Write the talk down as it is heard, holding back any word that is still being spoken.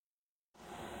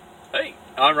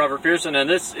I'm Robert Pearson, and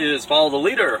this is Follow the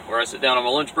Leader, where I sit down on my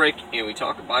lunch break and we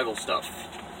talk Bible stuff.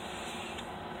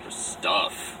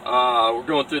 We're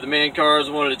going through the man cards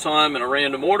one at a time in a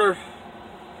random order,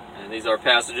 and these are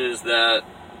passages that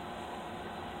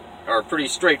are pretty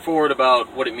straightforward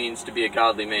about what it means to be a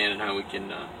godly man and how we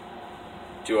can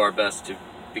do our best to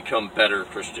become better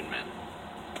Christian men,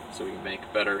 so we can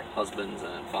make better husbands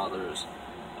and fathers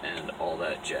and all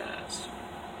that jazz.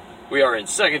 We are in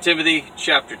 2 Timothy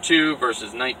chapter 2,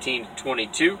 verses 19 to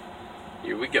 22.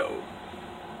 Here we go.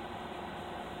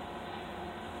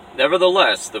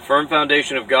 Nevertheless, the firm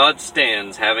foundation of God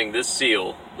stands, having this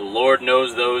seal: the Lord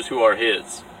knows those who are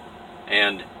his.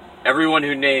 And everyone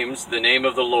who names the name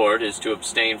of the Lord is to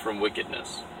abstain from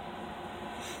wickedness.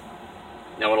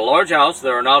 Now in a large house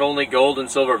there are not only gold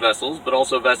and silver vessels, but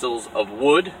also vessels of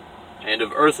wood and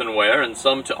of earthenware, and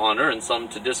some to honor and some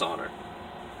to dishonor.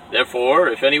 Therefore,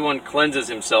 if anyone cleanses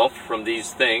himself from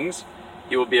these things,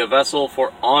 he will be a vessel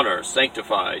for honor,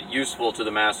 sanctified, useful to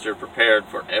the master, prepared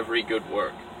for every good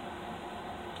work.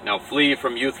 Now flee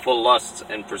from youthful lusts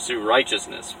and pursue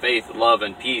righteousness, faith, love,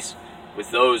 and peace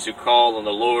with those who call on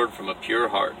the Lord from a pure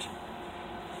heart.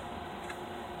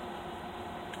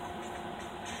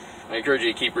 I encourage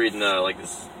you to keep reading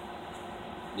this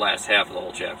last half of the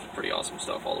whole chapter. Pretty awesome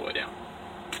stuff all the way down.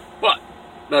 But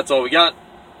that's all we got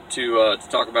to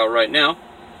talk about right now.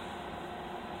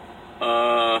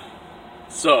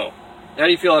 So, how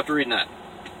do you feel after reading that?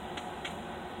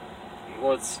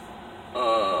 I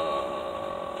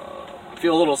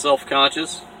feel a little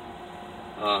self-conscious,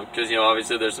 because,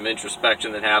 obviously there's some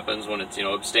introspection that happens when it's,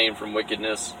 abstain from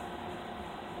wickedness.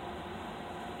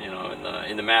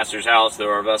 In the master's house,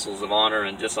 there are vessels of honor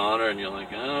and dishonor, and you're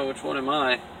like, oh, which one am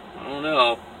I? I don't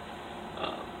know.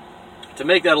 To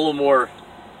make that a little more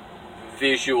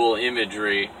visual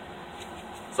imagery,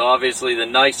 so obviously the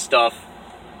nice stuff,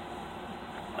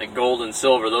 like gold and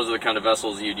silver, those are the kind of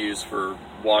vessels you'd use for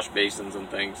wash basins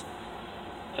and things.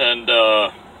 And,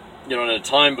 in a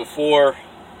time before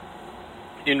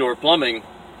indoor plumbing,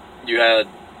 you had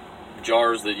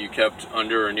jars that you kept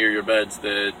under or near your beds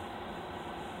that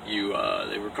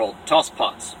they were called toss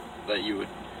pots, that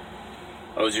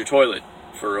was your toilet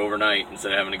for overnight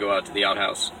instead of having to go out to the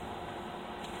outhouse.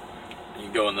 You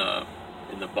go in the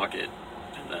bucket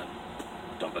and then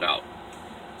dump it out.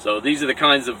 So these are the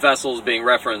kinds of vessels being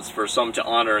referenced, for some to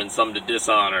honor and some to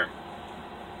dishonor.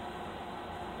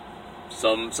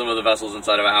 Some of the vessels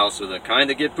inside of a house are the kind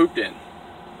that get pooped in.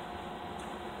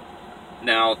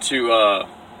 Now, to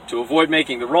avoid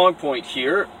making the wrong point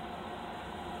here,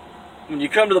 when you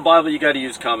come to the Bible, you got to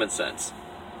use common sense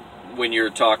when you're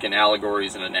talking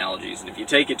allegories and analogies, and if you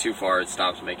take it too far, it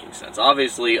stops making sense.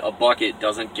 Obviously, a bucket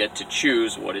doesn't get to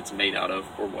choose what it's made out of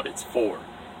or what it's for.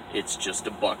 It's just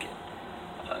a bucket.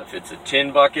 If it's a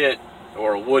tin bucket,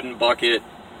 or a wooden bucket,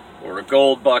 or a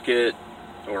gold bucket,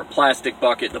 or a plastic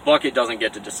bucket, the bucket doesn't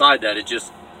get to decide that. It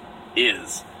just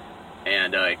is,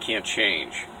 and it can't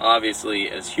change. Obviously,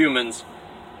 as humans,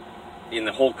 in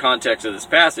the whole context of this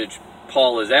passage,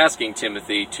 Paul is asking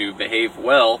Timothy to behave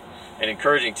well and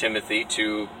encouraging Timothy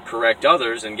to correct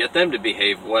others and get them to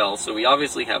behave well. So we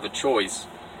obviously have a choice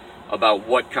about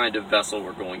what kind of vessel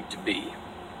we're going to be.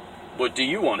 What do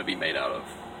you want to be made out of?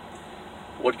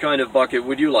 What kind of bucket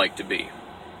would you like to be?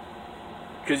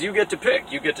 Because you get to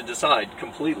pick, you get to decide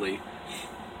completely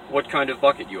what kind of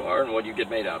bucket you are and what you get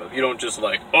made out of. You don't just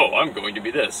oh, I'm going to be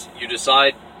this. You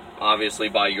decide, obviously,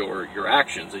 by your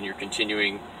actions and your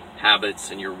continuing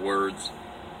habits and your words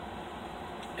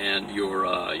and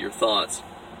your thoughts,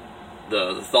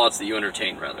 the thoughts that you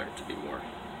entertain, rather, to be more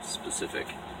specific.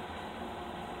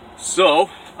 So,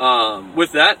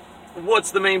 with that, what's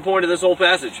the main point of this whole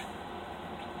passage?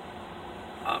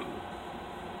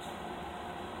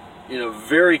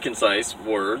 Very concise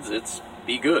words. It's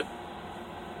be good.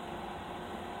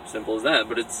 Simple as that.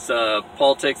 But it's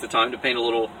Paul takes the time to paint a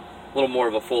little more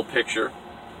of a full picture.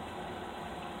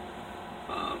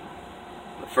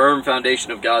 The firm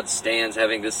foundation of God stands,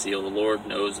 having this seal: the Lord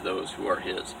knows those who are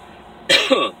his.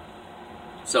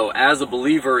 So, as a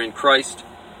believer in Christ,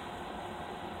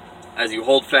 as you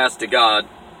hold fast to God,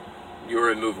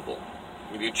 you're immovable.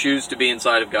 If you choose to be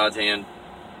inside of God's hand,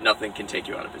 nothing can take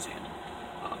you out of his hand.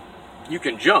 You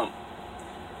can jump,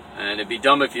 and it'd be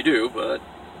dumb if you do, but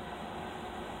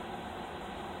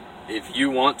if you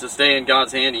want to stay in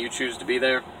God's hand and you choose to be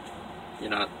there, you're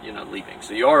not leaving.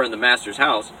 So you are in the master's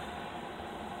house.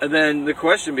 And then the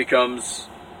question becomes,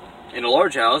 in a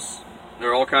large house, there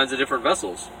are all kinds of different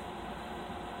vessels.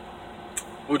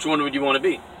 Which one would you want to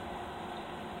be?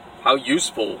 How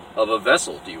useful of a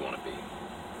vessel do you want to be?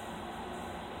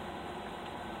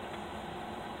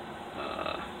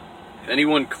 If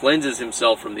anyone cleanses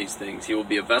himself from these things, he will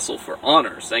be a vessel for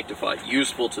honor, sanctified,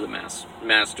 useful to the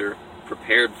master,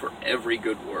 prepared for every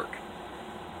good work.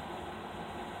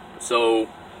 So,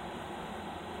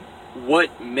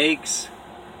 what makes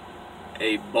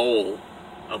a bowl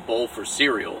for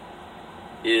cereal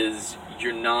is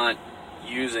you're not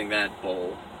using that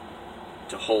bowl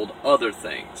to hold other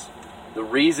things. The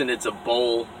reason it's a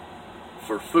bowl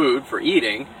for food, for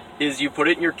eating, is you put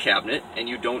it in your cabinet and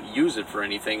you don't use it for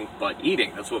anything but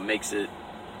eating. That's what makes it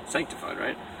sanctified,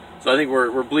 right? So I think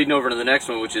we're bleeding over to the next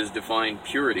one, which is define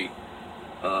purity.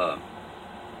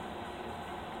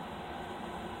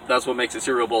 That's what makes a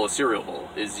cereal bowl,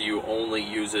 is you only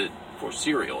use it for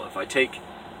cereal. If I take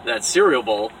that cereal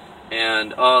bowl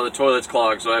and the toilet's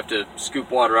clogged, so I have to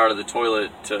scoop water out of the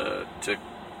toilet to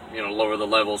lower the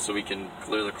level so we can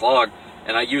clear the clog,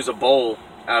 and I use a bowl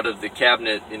out of the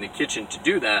cabinet in the kitchen to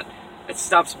do that, it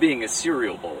stops being a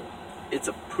cereal bowl. It's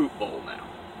a poop bowl now.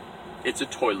 It's a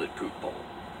toilet poop bowl.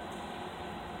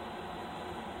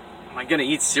 Am I going to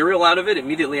eat cereal out of it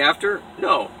immediately after?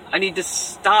 No. I need to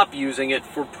stop using it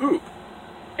for poop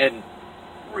and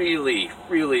really,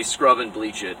 really scrub and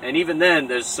bleach it. And even then,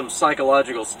 there's some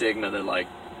psychological stigma that, like,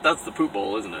 that's the poop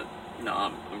bowl, isn't it? No,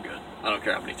 I'm good. I don't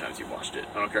care how many times you've washed it.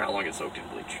 I don't care how long it's soaked in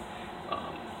bleach.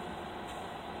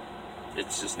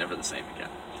 It's just never the same again.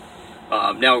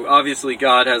 Now, obviously,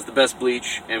 God has the best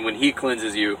bleach, and when He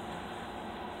cleanses you,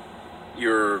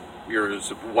 you're as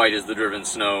white as the driven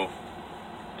snow,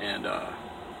 and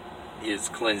He has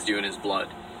cleansed you in His blood.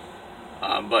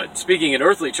 But speaking in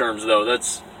earthly terms, though,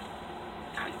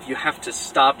 you have to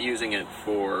stop using it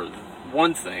for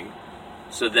one thing,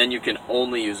 so then you can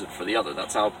only use it for the other.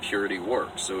 That's how purity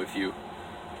works. So if you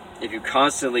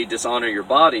constantly dishonor your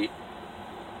body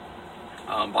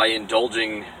by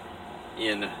indulging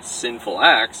in sinful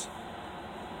acts,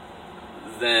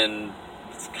 then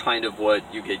it's kind of what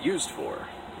you get used for.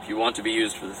 If you want to be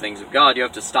used for the things of God, you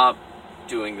have to stop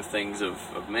doing the things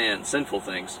of man, sinful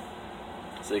things,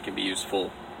 so they can be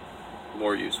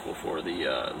more useful for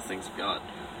the things of God.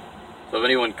 So if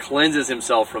anyone cleanses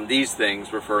himself from these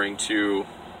things, referring to,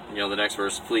 the next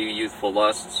verse, flee youthful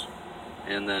lusts,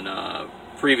 and then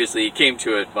previously he came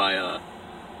to it by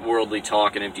worldly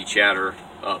talk and empty chatter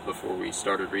before we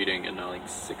started reading in like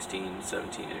 16,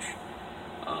 17-ish.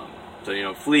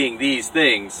 So, fleeing these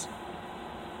things,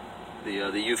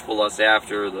 the youthful lust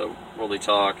after, the worldly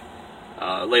talk.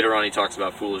 Later on he talks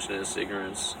about foolishness,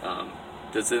 ignorance.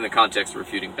 That's in the context of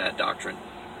refuting bad doctrine.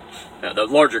 The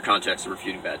larger context of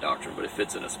refuting bad doctrine, but it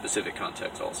fits in a specific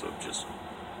context also of just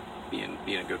being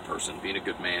a good person, being a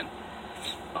good man.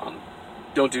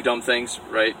 Don't do dumb things,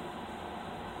 right?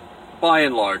 By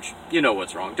and large, you know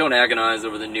what's wrong. Don't agonize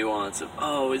over the nuance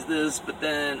of, is this, but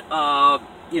then,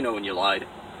 when you lied.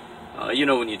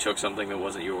 When you took something that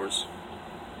wasn't yours.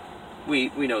 We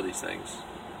know these things.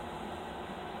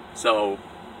 So,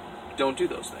 don't do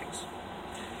those things.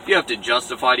 If you have to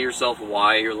justify to yourself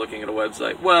why you're looking at a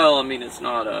website, well, it's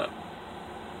not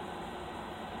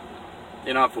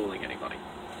you're not fooling anybody.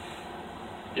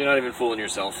 You're not even fooling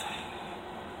yourself.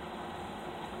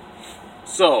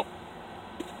 So,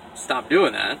 stop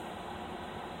doing that.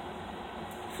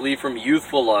 Flee from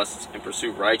youthful lusts and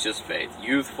pursue righteous faith.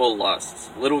 Youthful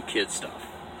lusts, little kid stuff.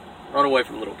 Run away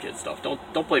from little kid stuff.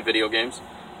 Don't play video games.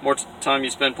 More time you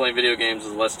spend playing video games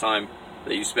is less time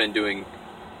that you spend doing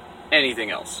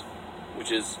anything else,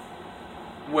 which is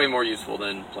way more useful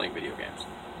than playing video games.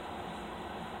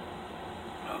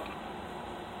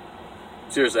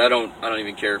 Seriously, I don't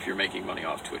even care if you're making money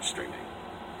off Twitch streaming.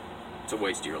 It's a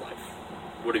waste of your life.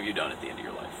 What have you done at the end of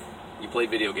your life? You played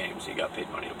video games, you got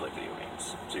paid money to play video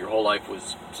games. So your whole life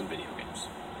was some video games.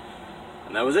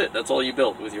 And that was it. That's all you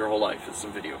built with your whole life, is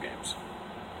some video games.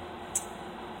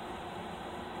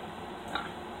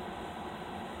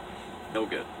 No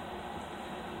good.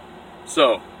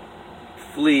 So,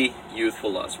 flee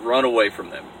youthful lust. Run away from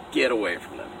them. Get away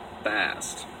from them.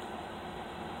 Fast.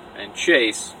 And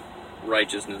chase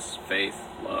righteousness, faith,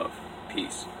 love,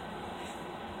 peace.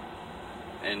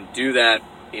 And do that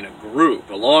in a group,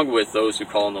 along with those who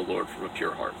call on the Lord from a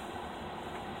pure heart.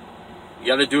 You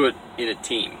got to do it in a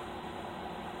team.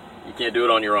 You can't do it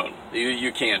on your own.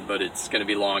 You can, but it's going to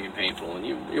be long and painful, and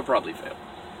you'll probably fail.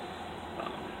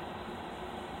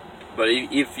 But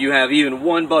if you have even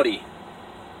one buddy,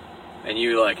 and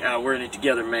you're like, we're in it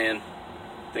together, man,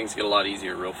 things get a lot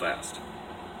easier real fast.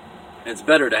 And it's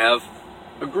better to have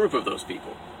a group of those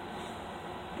people.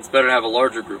 It's better to have a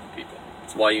larger group of people.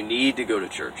 It's why you need to go to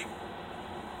church.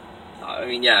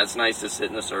 It's nice to sit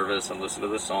in the service and listen to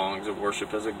the songs and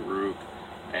worship as a group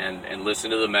and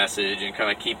listen to the message and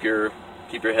kind of keep your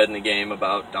keep your head in the game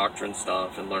about doctrine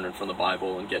stuff and learning from the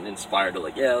Bible and getting inspired to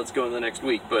let's go in the next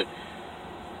week. But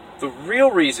the real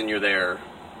reason you're there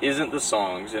isn't the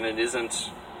songs, and it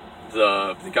isn't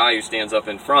the guy who stands up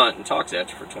in front and talks at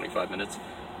you for 25 minutes.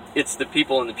 It's the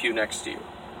people in the pew next to you.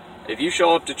 If you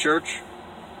show up to church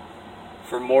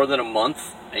for more than a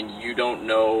month and you don't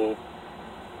know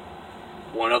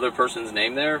one other person's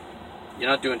name there, you're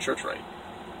not doing church right.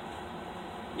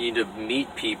 You need to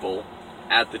meet people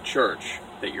at the church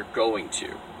that you're going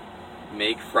to.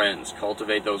 Make friends,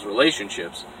 cultivate those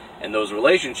relationships, and those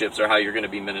relationships are how you're going to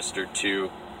be ministered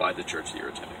to by the church that you're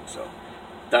attending. So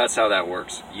that's how that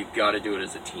works. You've got to do it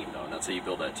as a team, though, and that's how you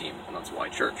build that team, and that's why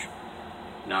church.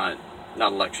 Not a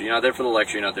lecture. You're not there for the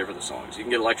lecture, you're not there for the songs. You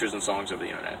can get lectures and songs over the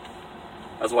internet.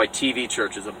 That's why TV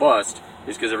church is a bust,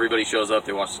 is because everybody shows up,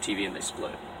 they watch the TV, and they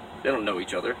split. They don't know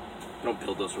each other. They don't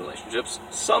build those relationships.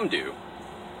 Some do.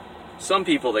 Some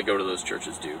people that go to those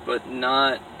churches do, but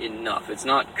not enough. It's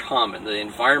not common. The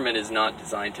environment is not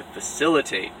designed to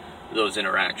facilitate those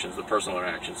interactions, the personal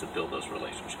interactions that build those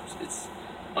relationships. It's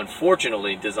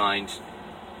unfortunately designed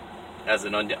as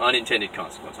an unintended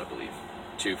consequence, I believe,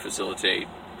 to facilitate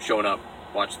showing up,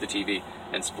 watch the TV,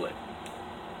 and split.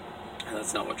 And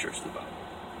that's not what church is about.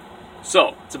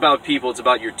 So, it's about people, it's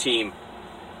about your team,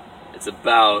 it's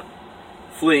about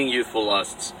fleeing youthful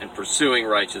lusts and pursuing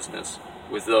righteousness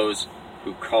with those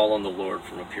who call on the Lord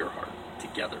from a pure heart,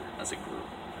 together as a group.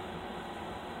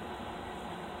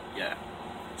 Yeah.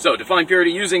 So, define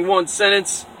purity using one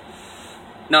sentence: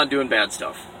 not doing bad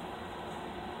stuff.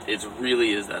 It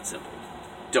really is that simple.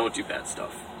 Don't do bad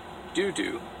stuff. Do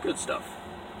good stuff.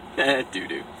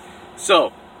 Do.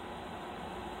 So,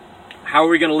 how are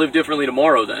we going to live differently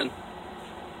tomorrow then?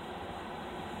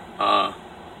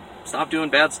 Stop doing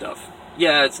bad stuff.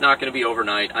 Yeah, it's not going to be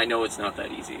overnight. I know it's not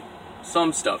that easy.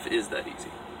 Some stuff is that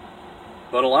easy.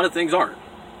 But a lot of things aren't.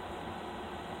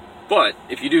 But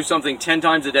if you do something 10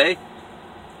 times a day,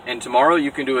 and tomorrow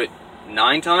you can do it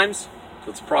 9 times,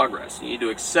 that's progress. You need to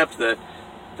accept that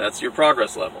that's your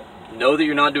progress level. Know that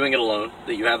you're not doing it alone,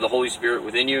 that you have the Holy Spirit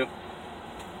within you,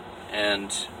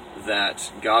 and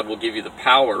that God will give you the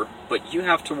power, but you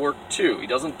have to work too. He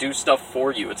doesn't do stuff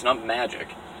for you. It's not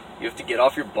magic. You have to get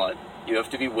off your butt. You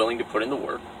have to be willing to put in the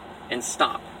work and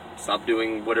stop. Stop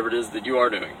doing whatever it is that you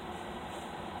are doing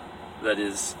that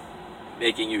is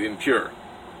making you impure.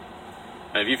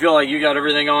 And if you feel like you got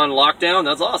everything on lockdown,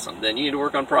 that's awesome. Then you need to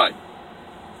work on pride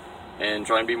and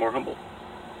try and be more humble.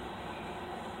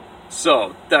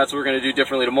 So, that's what we're going to do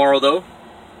differently tomorrow, though.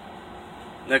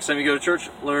 Next time you go to church,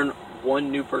 learn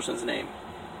one new person's name.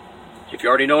 If you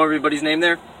already know everybody's name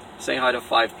there, say hi to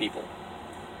 5 people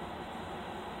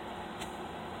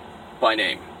by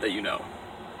name that you know,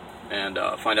 and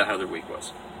find out how their week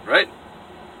was, right?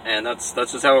 And that's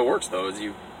just how it works, though, is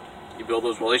you build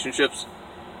those relationships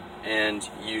and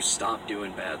you stop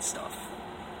doing bad stuff.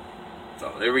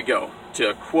 So there we go.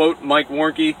 To quote Mike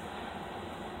Warnke,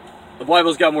 the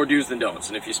Bible's got more do's than don'ts,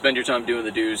 and if you spend your time doing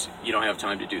the do's, you don't have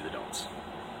time to do the don'ts.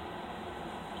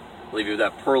 I'll leave you with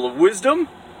that pearl of wisdom.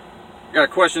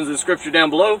 Got questions in the scripture down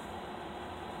below,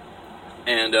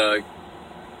 and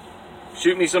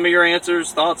shoot me some of your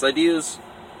answers, thoughts, ideas,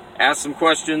 ask some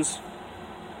questions,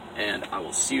 and I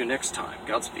will see you next time.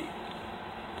 Godspeed.